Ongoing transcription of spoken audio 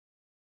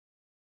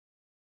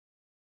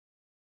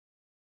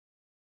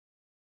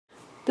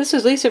This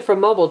is Lisa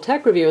from Mobile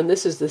Tech Review, and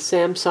this is the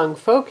Samsung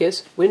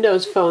Focus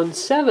Windows Phone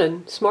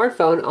 7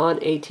 smartphone on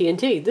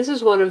AT&T. This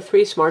is one of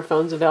 3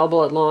 smartphones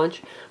available at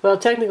launch. Well,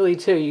 technically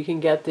 2. You can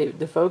get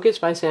the Focus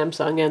by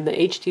Samsung and the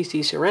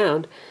HTC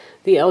Surround.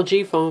 The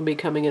LG phone will be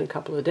coming in a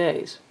couple of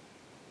days.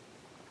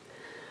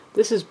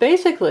 This is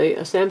basically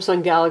a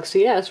Samsung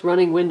Galaxy S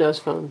running Windows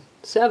Phone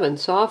 7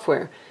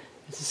 software.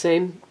 It's the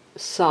same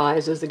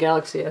size as the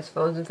Galaxy S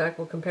phones. In fact,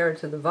 we'll compare it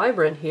to the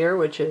Vibrant here,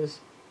 which is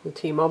the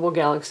T-Mobile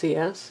Galaxy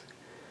S.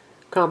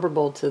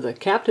 Comparable to the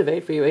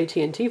Captivate for you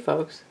AT&T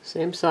folks,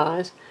 same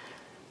size.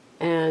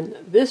 And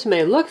this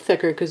may look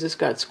thicker because it's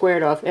got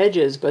squared off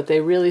edges, but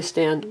they really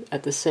stand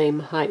at the same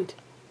height.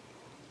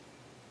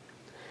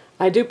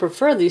 I do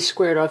prefer these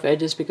squared off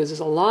edges because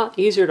it's a lot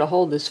easier to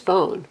hold this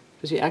phone,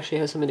 because you actually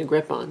have something to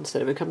grip on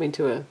instead of it coming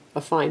to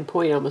a fine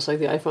point, almost like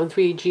the iPhone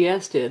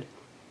 3GS did.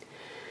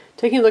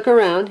 Taking a look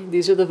around,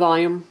 these are the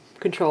volume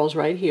controls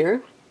right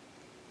here.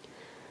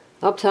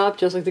 Up top,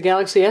 just like the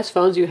Galaxy S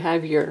phones, you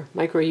have your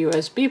micro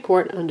USB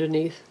port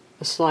underneath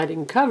a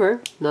sliding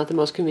cover. Not the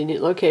most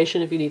convenient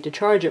location if you need to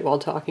charge it while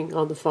talking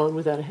on the phone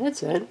without a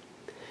headset.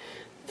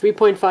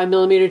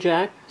 3.5mm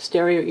jack,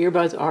 stereo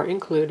earbuds are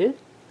included.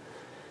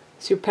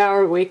 It's your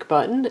power wake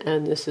button,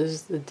 and this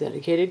is the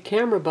dedicated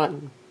camera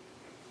button.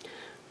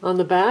 On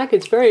the back,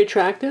 it's very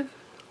attractive,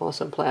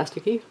 also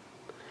plasticky.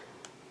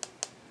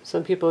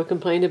 Some people have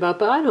complained about,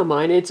 but I don't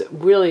mind. It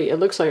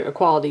looks like a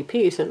quality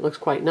piece, and it looks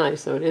quite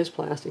nice, though it is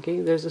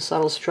plasticky. There's a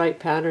subtle stripe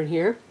pattern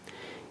here.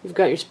 You've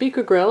got your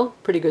speaker grill,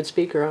 pretty good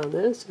speaker on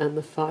this, and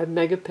the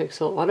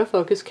 5-megapixel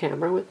autofocus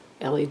camera with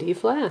LED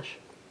flash.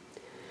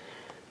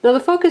 Now the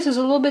Focus is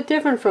a little bit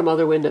different from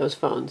other Windows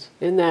phones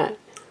in that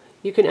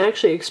you can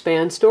actually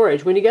expand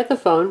storage. When you get the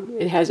phone,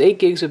 it has 8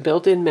 gigs of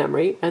built-in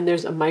memory, and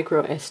there's a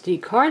micro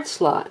SD card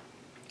slot.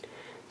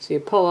 So you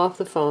pull off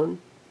the phone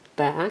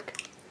back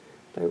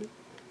by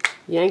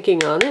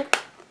yanking on it,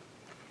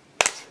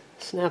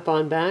 snap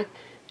on back,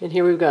 and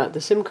here we've got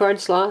the SIM card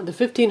slot, the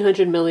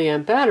 1500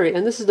 milliamp battery,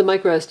 and this is the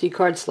micro SD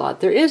card slot.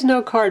 There is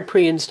no card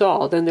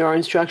pre-installed, and there are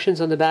instructions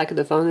on the back of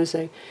the phone that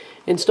say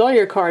install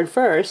your card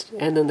first,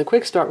 and then the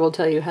quick start will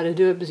tell you how to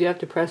do it, because you have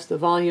to press the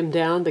volume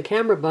down, the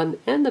camera button,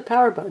 and the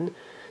power button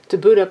to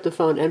boot up the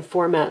phone and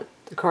format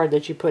the card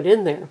that you put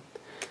in there.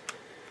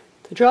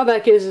 The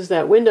drawback is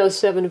that Windows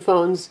 7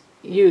 phones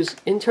use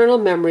internal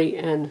memory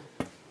and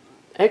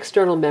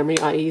external memory,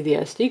 i.e. the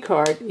SD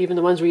card. Even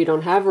the ones where you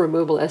don't have a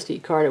removable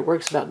SD card, it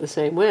works about the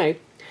same way.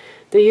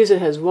 They use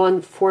it as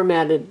one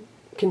formatted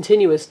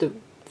continuous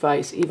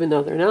device, even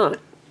though they're not.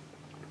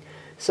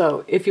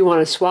 So if you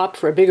want to swap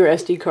for a bigger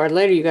SD card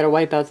later, you've got to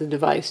wipe out the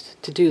device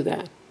to do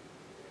that.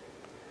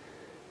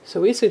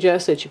 So we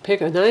suggest that you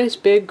pick a nice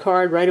big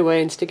card right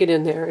away and stick it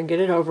in there and get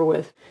it over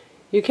with.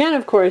 You can,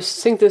 of course,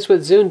 sync this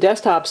with Zune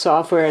desktop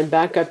software and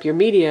back up your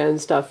media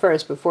and stuff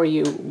first before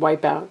you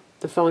wipe out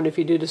the phone if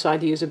you do decide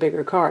to use a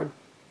bigger card.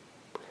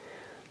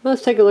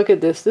 Let's take a look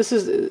at this. This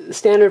is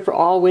standard for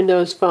all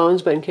Windows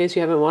phones, but in case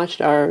you haven't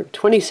watched our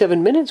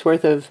 27 minutes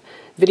worth of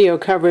video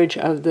coverage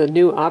of the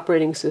new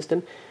operating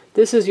system,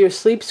 this is your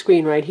sleep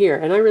screen right here,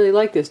 and I really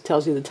like this. It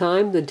tells you the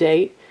time, the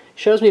date,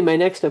 shows me my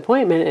next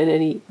appointment, and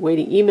any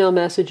waiting email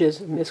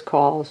messages, missed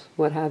calls,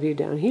 what have you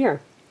down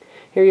here.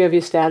 Here you have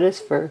your status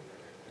for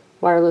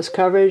wireless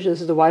coverage. This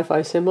is the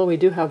Wi-Fi symbol. We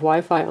do have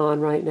Wi-Fi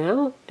on right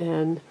now,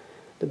 and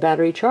the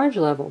battery charge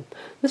level.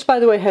 This, by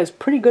the way, has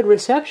pretty good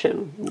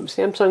reception.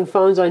 Samsung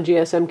phones on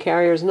GSM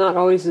carriers not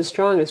always the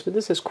strongest, but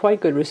this has quite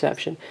good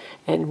reception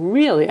and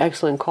really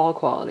excellent call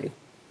quality.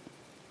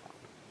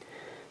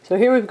 So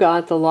here we've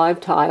got the live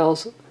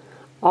tiles.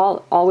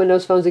 All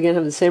Windows phones again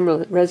have the same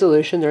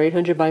resolution. They're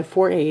 800 by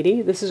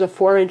 480. This is a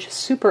 4-inch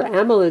Super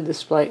AMOLED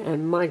display,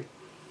 and my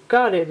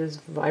God, it is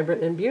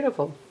vibrant and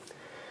beautiful.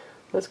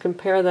 Let's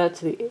compare that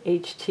to the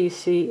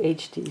HTC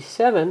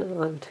HD7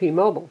 on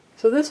T-Mobile.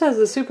 So this has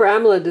the Super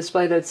AMOLED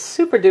display that's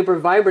super duper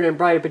vibrant and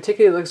bright. It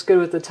particularly looks good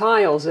with the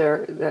tiles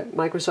there that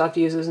Microsoft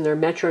uses in their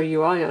Metro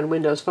UI on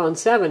Windows Phone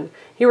 7.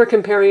 Here we're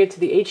comparing it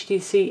to the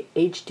HTC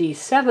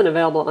HD7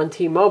 available on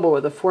T-Mobile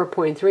with a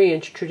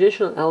 4.3-inch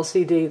traditional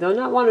LCD, though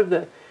not one of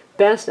the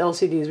best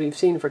LCDs we've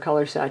seen for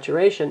color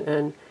saturation.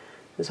 And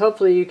as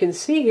hopefully you can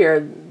see here,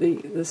 the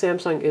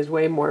Samsung is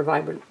way more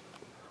vibrant.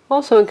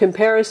 Also in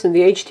comparison,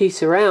 the HTC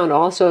Surround,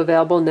 also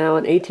available now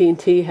on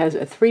AT&T, has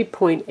a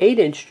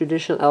 3.8-inch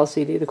traditional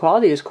LCD. The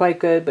quality is quite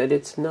good, but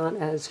it's not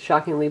as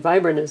shockingly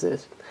vibrant as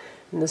this.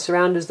 And the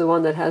Surround is the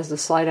one that has the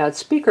slide-out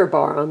speaker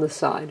bar on the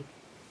side.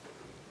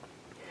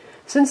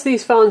 Since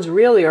these phones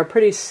really are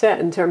pretty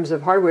set in terms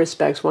of hardware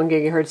specs, 1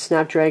 GHz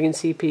Snapdragon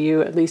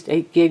CPU, at least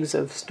 8 gigs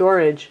of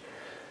storage,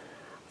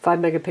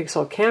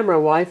 5-megapixel camera,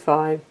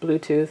 Wi-Fi,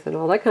 Bluetooth, and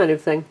all that kind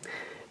of thing,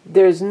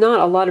 there's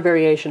not a lot of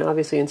variation,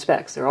 obviously, in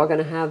specs. They're all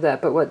going to have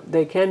that, but what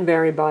they can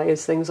vary by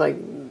is things like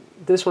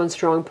this one's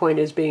strong point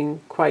is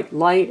being quite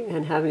light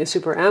and having a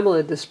Super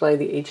AMOLED display.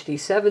 The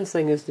HD7's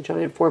thing is the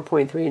giant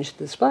 4.3-inch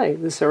display.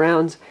 The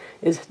Surround's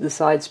is the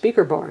side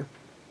speaker bar.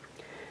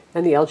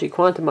 And the LG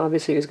Quantum,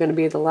 obviously, is going to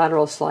be the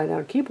lateral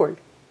slide-out keyboard.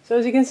 So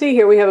as you can see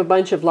here, we have a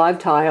bunch of live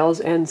tiles,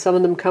 and some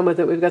of them come with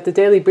it. We've got the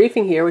daily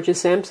briefing here, which is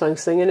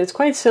Samsung's thing, and it's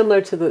quite similar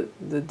to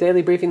the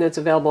daily briefing that's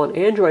available on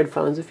Android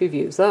phones if you've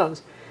used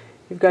those.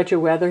 You've got your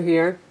weather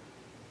here,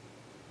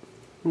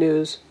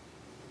 news,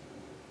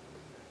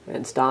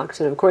 and stocks.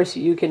 And of course,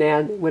 you can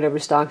add whatever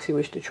stocks you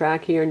wish to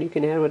track here, and you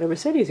can add whatever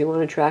cities you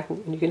want to track,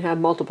 and you can have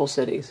multiple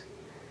cities.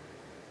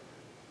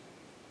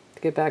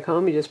 To get back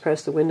home, you just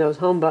press the Windows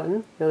Home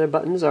button. The other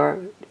buttons are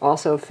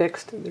also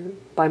fixed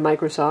by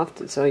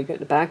Microsoft, so you get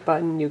the back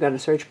button, you've got a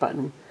search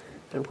button,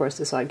 and of course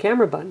the side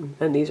camera button.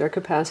 And these are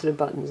capacitive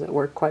buttons that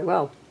work quite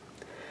well.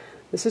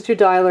 This is your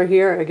dialer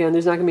here. Again,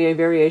 there's not going to be a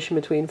variation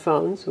between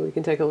phones, so we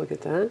can take a look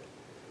at that.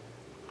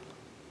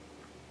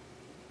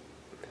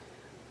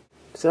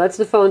 So that's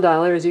the phone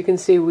dialer. As you can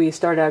see, we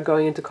start out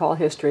going into call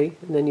history,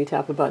 and then you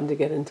tap a button to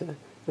get into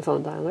the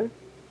phone dialer.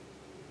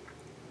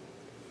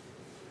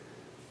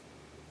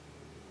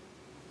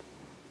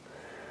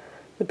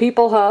 The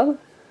People Hub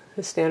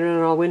is standard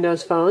on all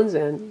Windows phones,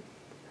 and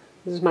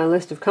this is my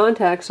list of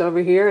contacts over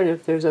here, and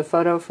if there's a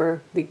photo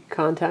for the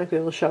contact,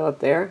 it'll show up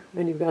there,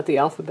 and you've got the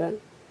alphabet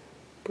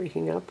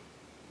breaking up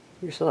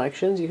your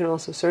selections. You can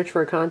also search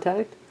for a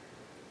contact.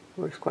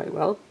 Works quite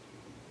well.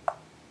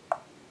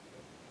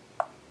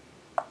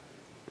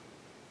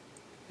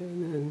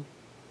 And then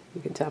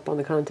you can tap on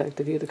the contact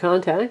to view the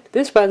contact.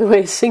 This, by the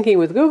way, is syncing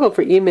with Google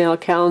for email,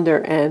 calendar,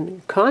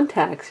 and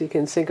contacts. You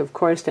can sync, of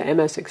course, to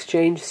MS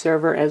Exchange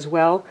server as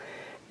well,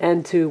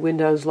 and to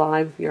Windows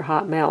Live, your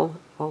Hotmail,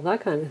 all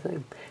that kind of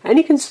thing. And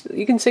you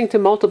can sync to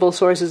multiple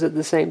sources at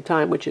the same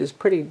time, which is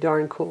pretty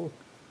darn cool.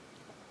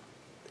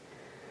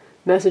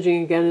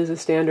 Messaging, again, is a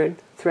standard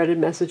threaded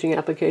messaging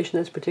application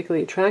that's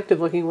particularly attractive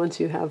looking once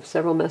you have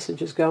several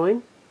messages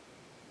going.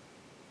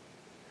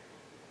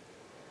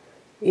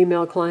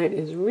 Email client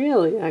is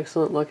really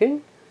excellent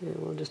looking, and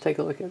we'll just take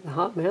a look at the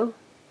Hotmail.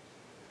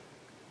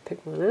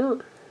 Pick one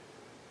out.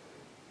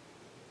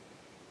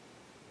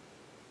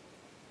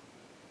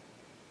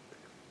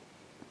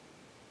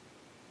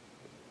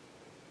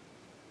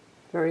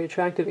 Very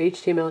attractive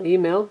HTML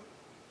email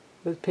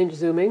with pinch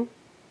zooming,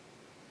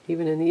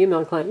 even in the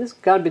email client. This has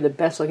got to be the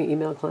best looking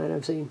email client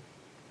I've seen.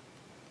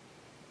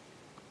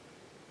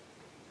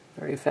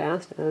 Very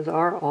fast, as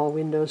are all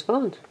Windows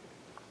phones.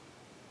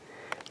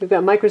 We've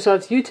got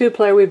Microsoft's YouTube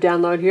player we've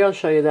downloaded here. I'll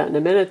show you that in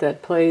a minute.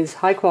 That plays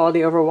high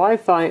quality over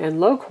Wi-Fi and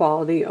low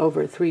quality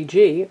over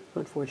 3G,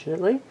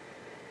 unfortunately.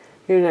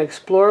 Here in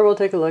Explorer we'll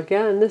take a look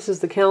at, and this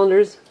is the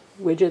calendars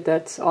widget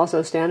that's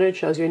also standard. It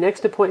shows your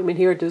next appointment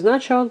here. It does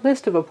not show a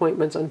list of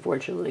appointments,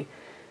 unfortunately.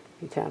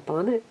 You tap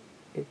on it,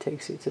 it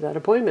takes you to that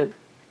appointment.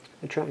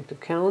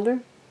 Attractive calendar.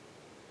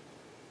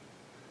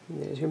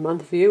 And there's your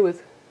month view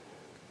with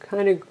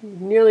kind of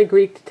nearly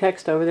Greek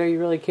text over there. You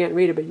really can't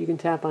read it, but you can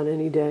tap on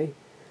any day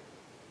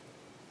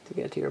to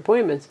get to your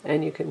appointments,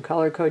 and you can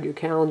color code your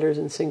calendars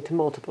and sync to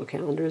multiple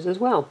calendars as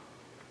well.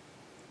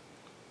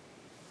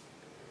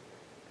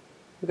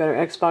 We've got our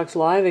Xbox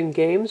Live and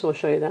games. We'll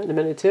show you that in a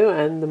minute too,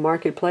 and the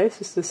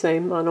marketplace is the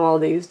same on all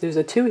these. There's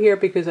a 2 here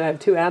because I have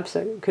 2 apps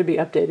that could be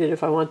updated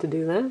if I want to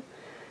do that,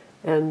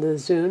 and the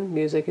Zune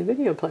music and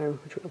video player,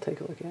 which we'll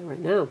take a look at right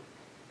now.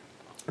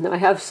 Now I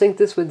have synced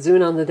this with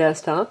Zune on the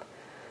desktop,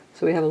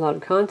 so we have a lot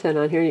of content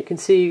on here. You can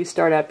see you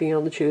start out being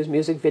able to choose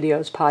music,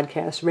 videos,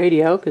 podcasts,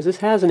 radio, because this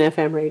has an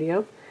FM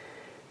radio,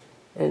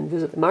 and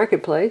visit the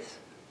marketplace.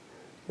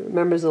 It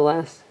remembers the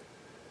last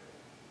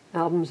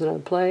albums that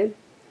I've played,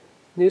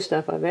 new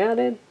stuff I've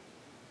added,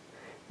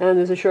 and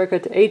there's a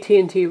shortcut to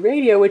AT&T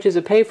Radio, which is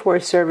a pay-for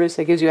service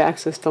that gives you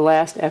access to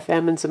Last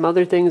FM and some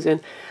other things,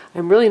 and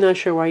I'm really not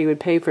sure why you would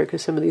pay for it,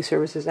 because some of these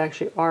services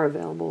actually are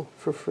available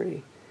for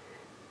free.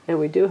 And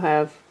we do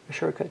have a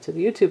shortcut to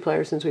the YouTube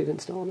player since we've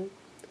installed it.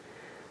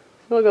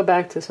 We'll go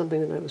back to something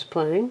that I was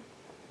playing.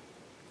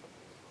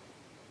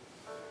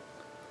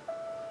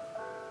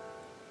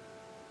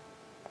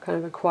 Kind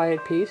of a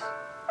quiet piece.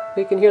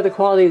 You can hear the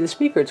quality of the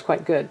speaker, it's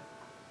quite good.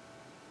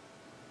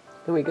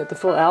 And we get the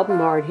full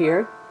album art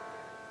here.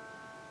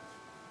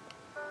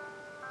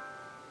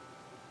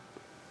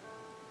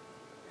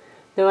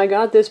 Now I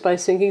got this by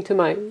syncing to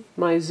my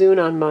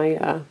Zune on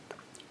my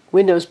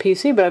Windows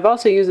PC, but I've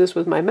also used this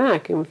with my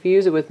Mac. And if you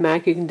use it with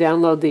Mac, you can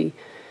download the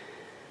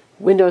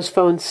Windows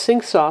Phone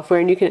sync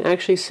software, and you can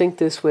actually sync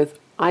this with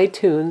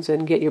iTunes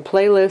and get your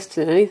playlists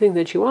and anything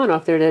that you want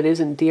off there that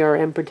isn't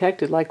DRM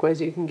protected.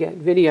 Likewise, you can get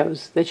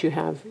videos that you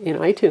have in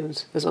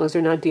iTunes as long as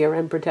they're not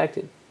DRM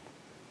protected.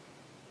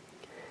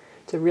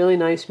 It's a really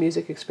nice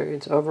music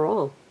experience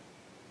overall.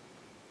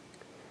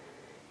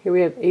 Here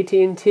we have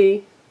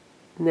AT&T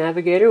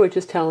Navigator, which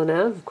is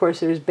Telenav. Of course,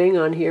 there's Bing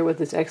on here with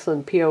its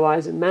excellent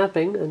POIs and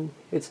mapping, and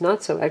its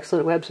not so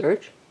excellent web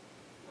search.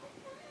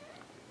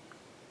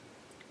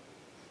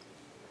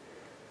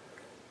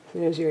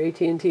 There's your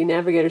AT&T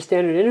Navigator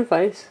standard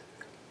interface,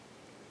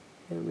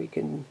 and we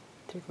can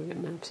take a look at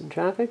maps and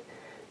traffic.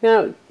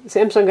 Now,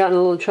 Samsung got in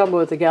a little trouble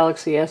with the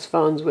Galaxy S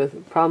phones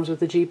with problems with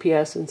the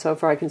GPS, and so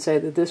far I can say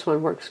that this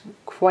one works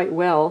quite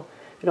well.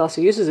 It also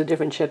uses a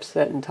different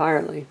chipset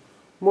entirely.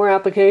 More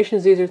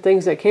applications. These are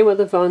things that came with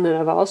the phone that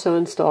I've also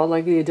installed,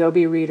 like the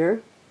Adobe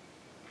Reader,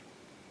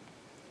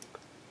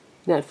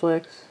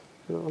 Netflix,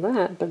 and all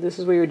that. But this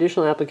is where your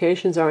additional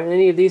applications are. And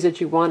any of these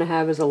that you want to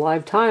have as a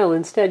live tile,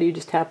 instead you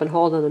just tap and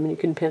hold on them and you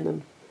can pin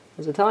them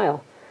as a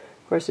tile.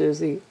 Of course, there's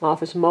the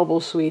Office Mobile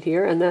Suite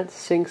here, and that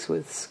syncs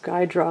with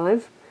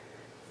SkyDrive.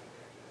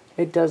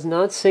 It does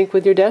not sync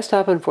with your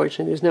desktop,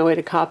 unfortunately. There's no way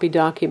to copy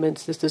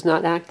documents. This does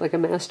not act like a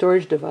mass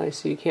storage device,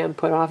 so you can't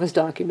put Office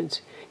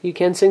documents. You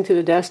can sync to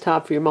the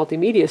desktop for your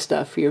multimedia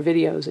stuff, for your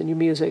videos and your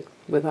music,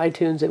 with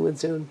iTunes and with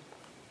Zune.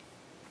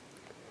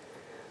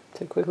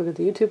 Take a quick look at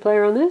the YouTube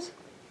player on this.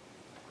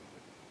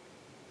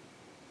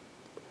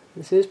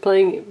 This is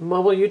playing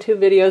mobile YouTube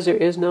videos. There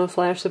is no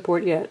Flash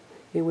support yet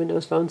in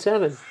Windows Phone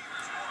 7.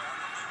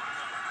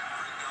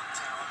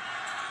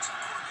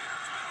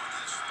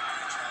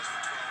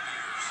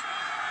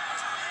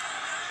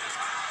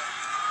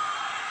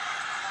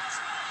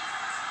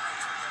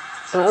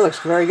 Oh, that looks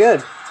very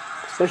good.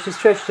 Especially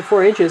stretched to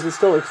 4 inches, it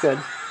still looks good.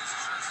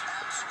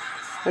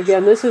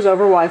 Again, this is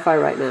over Wi-Fi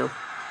right now.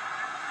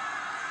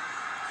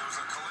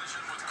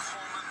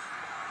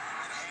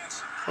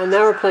 And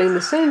now we're playing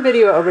the same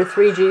video over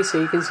 3G,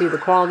 so you can see the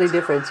quality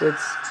difference.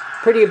 It's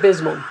pretty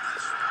abysmal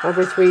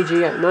over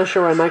 3G. I'm not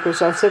sure why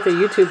Microsoft set the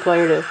YouTube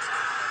player to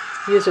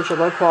use such a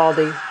low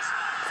quality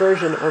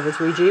version over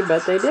 3G,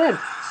 but they did.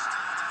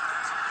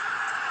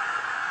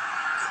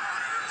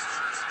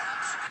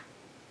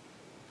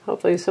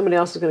 Hopefully somebody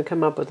else is going to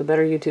come up with a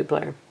better YouTube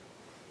player.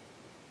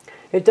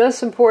 It does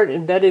support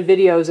embedded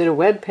videos in a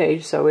web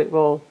page,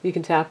 so you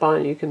can tap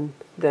on it, you can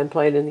then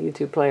play it in the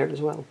YouTube player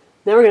as well.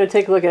 Now we're going to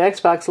take a look at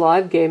Xbox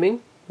Live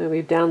Gaming, and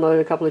we've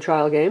downloaded a couple of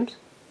trial games.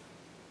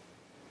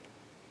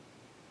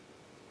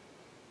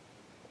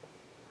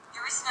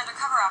 Your recent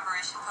undercover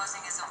operation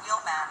posing as a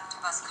wheelman to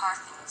bust car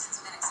thieves has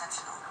been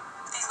exceptional.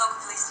 These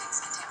local police stings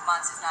can take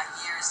months, if not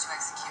years, to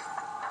execute.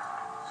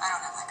 I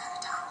don't have that kind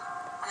of time.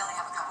 We only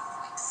have a couple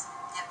of weeks.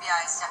 The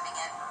FBI is stepping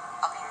in.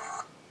 I'll be your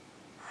new...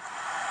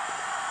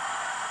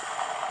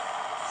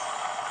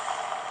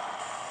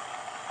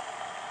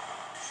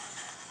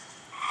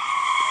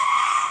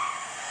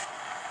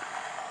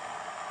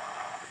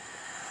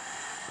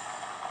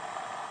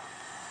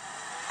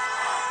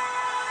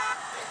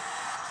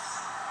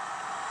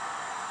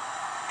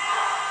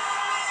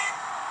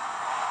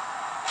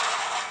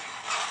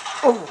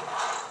 Oh!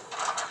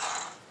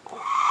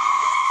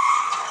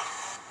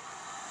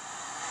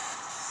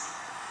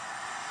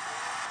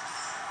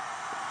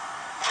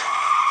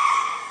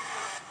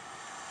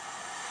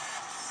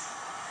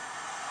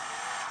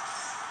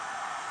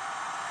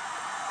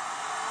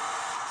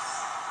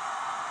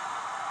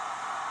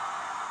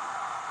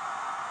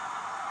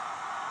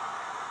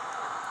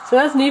 So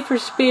that's Need for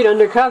Speed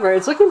Undercover.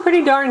 It's looking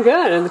pretty darn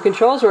good, and the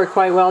controls work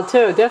quite well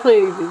too.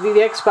 Definitely the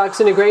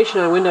Xbox integration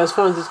on Windows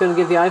phones is going to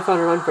give the iPhone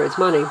a run for its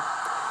money.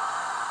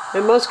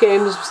 And most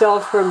games sell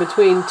from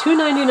between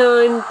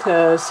 $2.99 to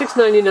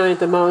 $6.99 at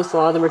the most. A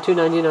lot of them are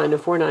 $2.99 to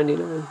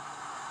 $4.99.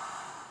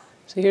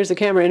 So here's the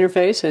camera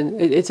interface, and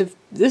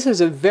this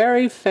is a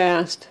very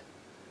fast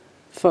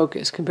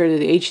focus compared to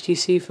the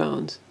HTC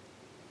phones.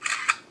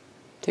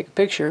 Take a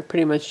picture,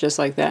 pretty much just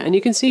like that. And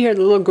you can see here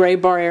the little gray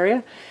bar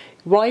area.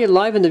 While you're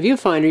live in the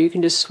viewfinder, you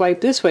can just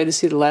swipe this way to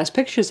see the last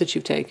pictures that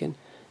you've taken.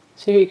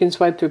 So here you can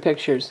swipe through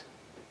pictures,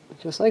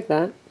 just like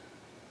that.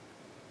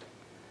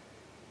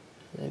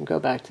 And go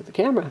back to the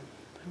camera.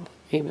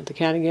 Aim at the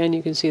cat again.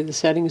 You can see the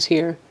settings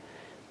here.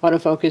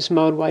 Autofocus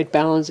mode, white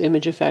balance,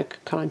 image effect,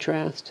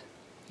 contrast,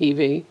 EV.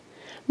 And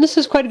this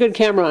is quite a good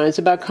camera on it. It's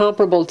about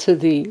comparable to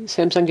the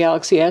Samsung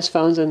Galaxy S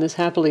phones, and this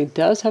happily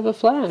does have a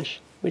flash,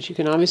 which you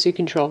can obviously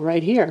control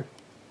right here.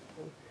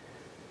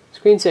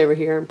 Screensaver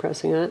here, I'm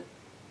pressing that.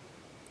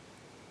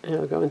 And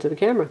it'll go into the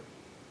camera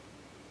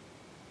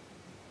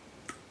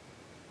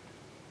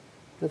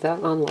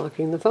without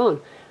unlocking the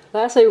phone.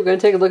 Lastly, we're going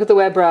to take a look at the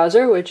web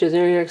browser, which is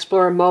Internet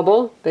Explorer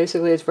Mobile.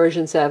 Basically, it's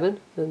version 7,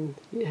 and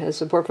it has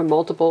support for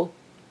multiple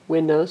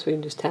windows. We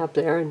can just tap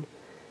there and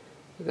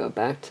we'll go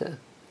back to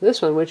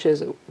this one, which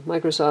is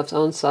Microsoft's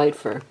own site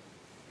for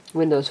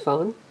Windows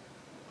Phone.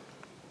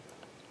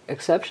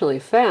 Exceptionally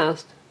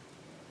fast,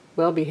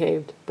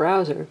 well-behaved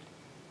browser.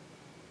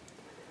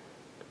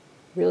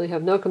 Really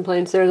have no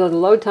complaints there, though the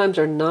load times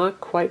are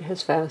not quite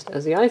as fast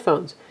as the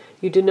iPhones.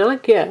 You do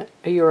not get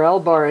a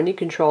URL bar or any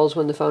controls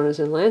when the phone is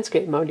in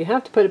landscape mode. You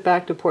have to put it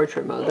back to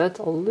portrait mode. That's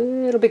a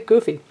little bit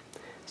goofy.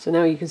 So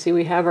now you can see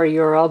we have our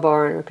URL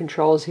bar and our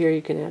controls here.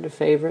 You can add a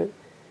favorite,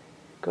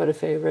 go to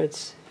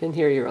favorites, and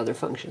here are your other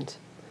functions.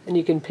 And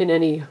you can pin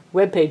any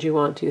web page you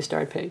want to your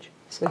start page.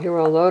 So here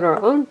we'll load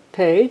our own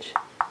page,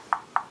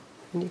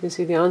 and you can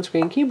see the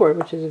on-screen keyboard,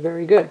 which is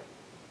very good.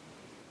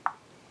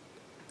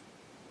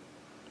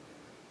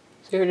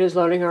 Here it is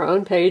loading our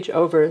own page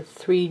over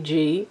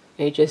 3G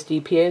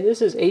HSDPA.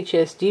 This is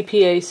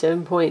HSDPA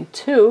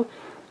 7.2.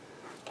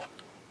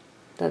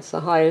 That's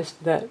the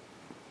highest that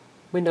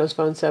Windows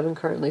Phone 7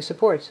 currently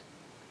supports.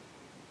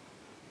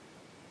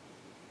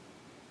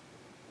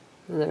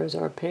 And there's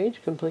our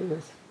page, complete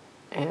with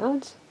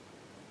ads.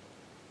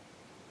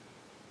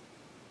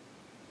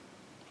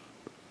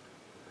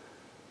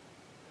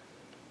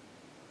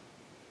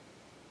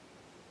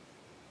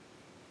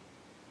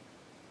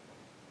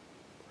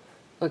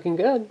 Looking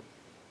good.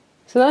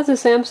 So that's a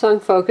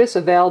Samsung Focus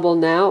available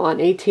now on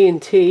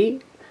AT&T.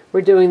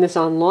 We're doing this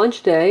on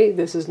launch day.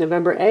 This is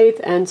November 8th,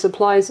 and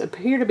supplies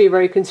appear to be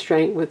very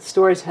constrained, with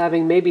stores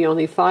having maybe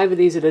only 5 of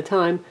these at a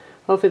time.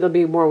 Hopefully they'll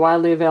be more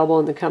widely available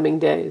in the coming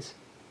days.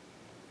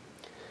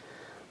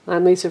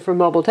 I'm Lisa from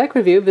Mobile Tech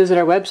Review. Visit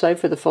our website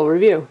for the full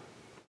review.